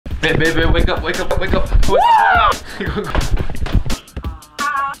Babe, wake up, wake up, wake up, wake up.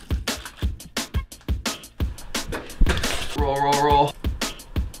 Roll.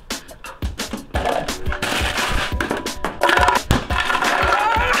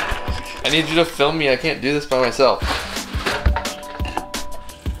 I need you to film me. I can't do this by myself.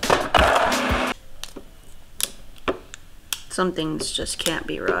 Some things just can't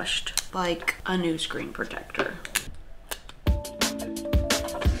be rushed, like a new screen protector.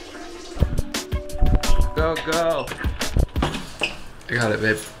 Go. I got it,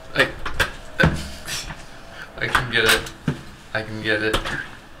 babe. I can get it. I can get it.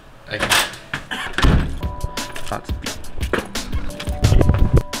 I can.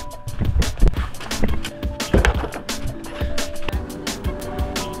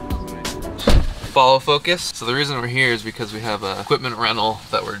 Follow focus. So the reason we're here is because we have a equipment rental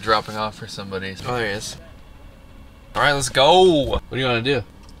that we're dropping off for somebody. Oh, there he is. All right, let's go. What do you want to do?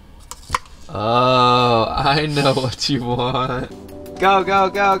 Oh, I know what you want. Go. No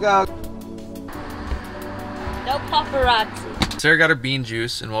paparazzi. Sarah got her bean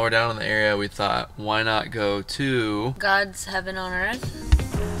juice, and while we're down in the area, we thought, why not go to God's heaven on earth.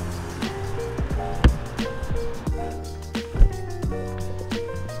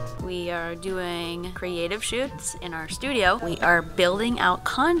 We are doing creative shoots in our studio. We are building out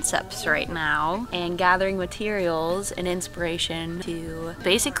concepts right now and gathering materials and inspiration to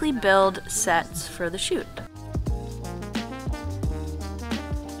basically build sets for the shoot.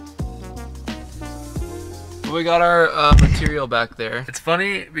 We got our material back there. It's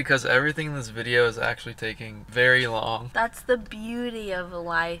funny because everything in this video is actually taking very long. That's the beauty of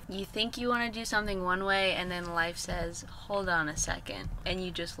life. You think you want to do something one way and then life says, hold on a second, and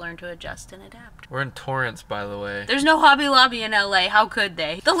you just learn to adjust and adapt. We're in Torrance, by the way. There's no Hobby Lobby in LA. How could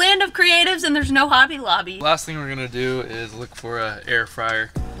they? The land of creatives, and there's no Hobby Lobby. Last thing we're gonna do is look for an air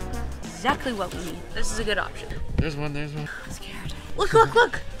fryer. Exactly what we need. This is a good option. There's one. I'm scared.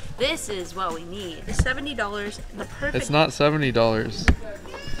 Look. This is what we need. It's $70, the perfect. It's not $70.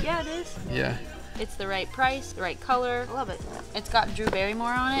 Yeah, it is. Yeah. It's the right price, the right color. I love it. It's got Drew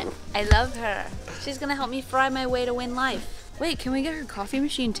Barrymore on it. I love her. She's gonna help me fry my way to win life. Wait, can we get her coffee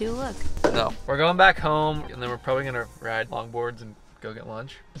machine too? Look. No. We're going back home, and then we're probably gonna ride longboards and go get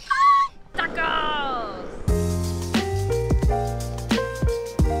lunch. Tacos!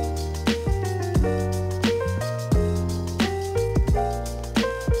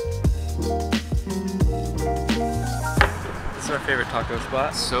 Our favorite taco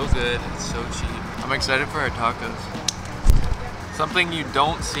spot. So good, it's so cheap. I'm excited for our tacos. Something you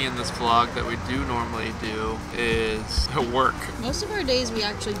don't see in this vlog that we do normally do is work. Most of our days we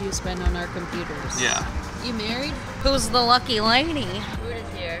actually do spend on our computers. Yeah. You married? Who's the lucky lady? Food is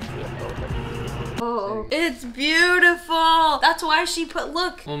here. Oh, it's beautiful. That's why she put,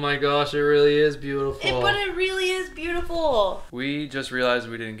 look. Oh my gosh, it really is beautiful. But it really is beautiful. We just realized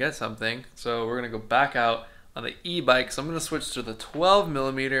we didn't get something, so we're gonna go back out on the e-bike. So I'm gonna switch to the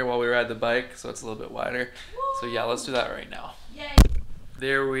 12mm while we ride the bike, so it's a little bit wider. So yeah, let's do that right now. Yay.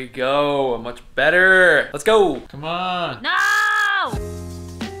 There we go, much better. Let's go. Come on. No!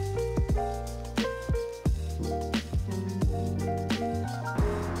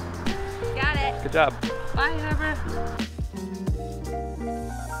 Got it. Good job. Bye, Herbert.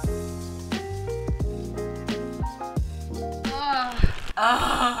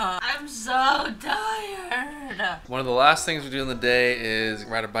 I'm so tired. One of the last things we do in the day is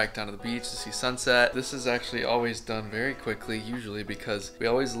ride a bike down to the beach to see sunset. This is actually always done very quickly, usually, because we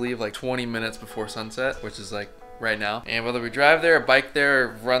always leave like 20 minutes before sunset, which is like right now. And whether we drive there, or bike there,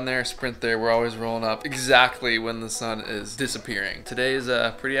 or run there, sprint there, we're always rolling up exactly when the sun is disappearing. Today is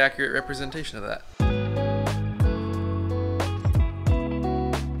a pretty accurate representation of that.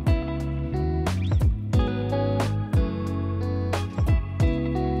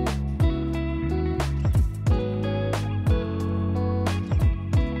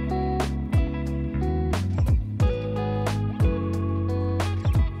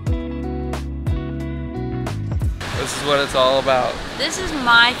 This is what it's all about. This is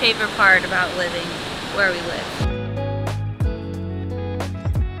my favorite part about living where we live.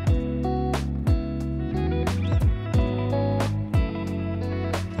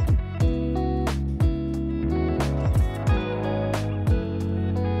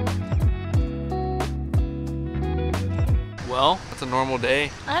 Well, it's a normal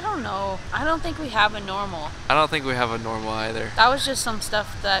day. I don't know. I don't think we have a normal. I don't think we have a normal either. That was just some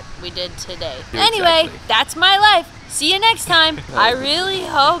stuff that we did today. Exactly. Anyway, that's my life. See you next time. I really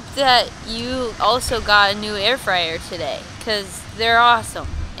hope that you also got a new air fryer today, because they're awesome.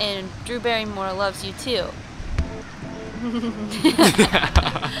 And Drew Barrymore loves you too.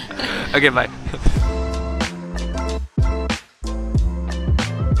 Okay, bye.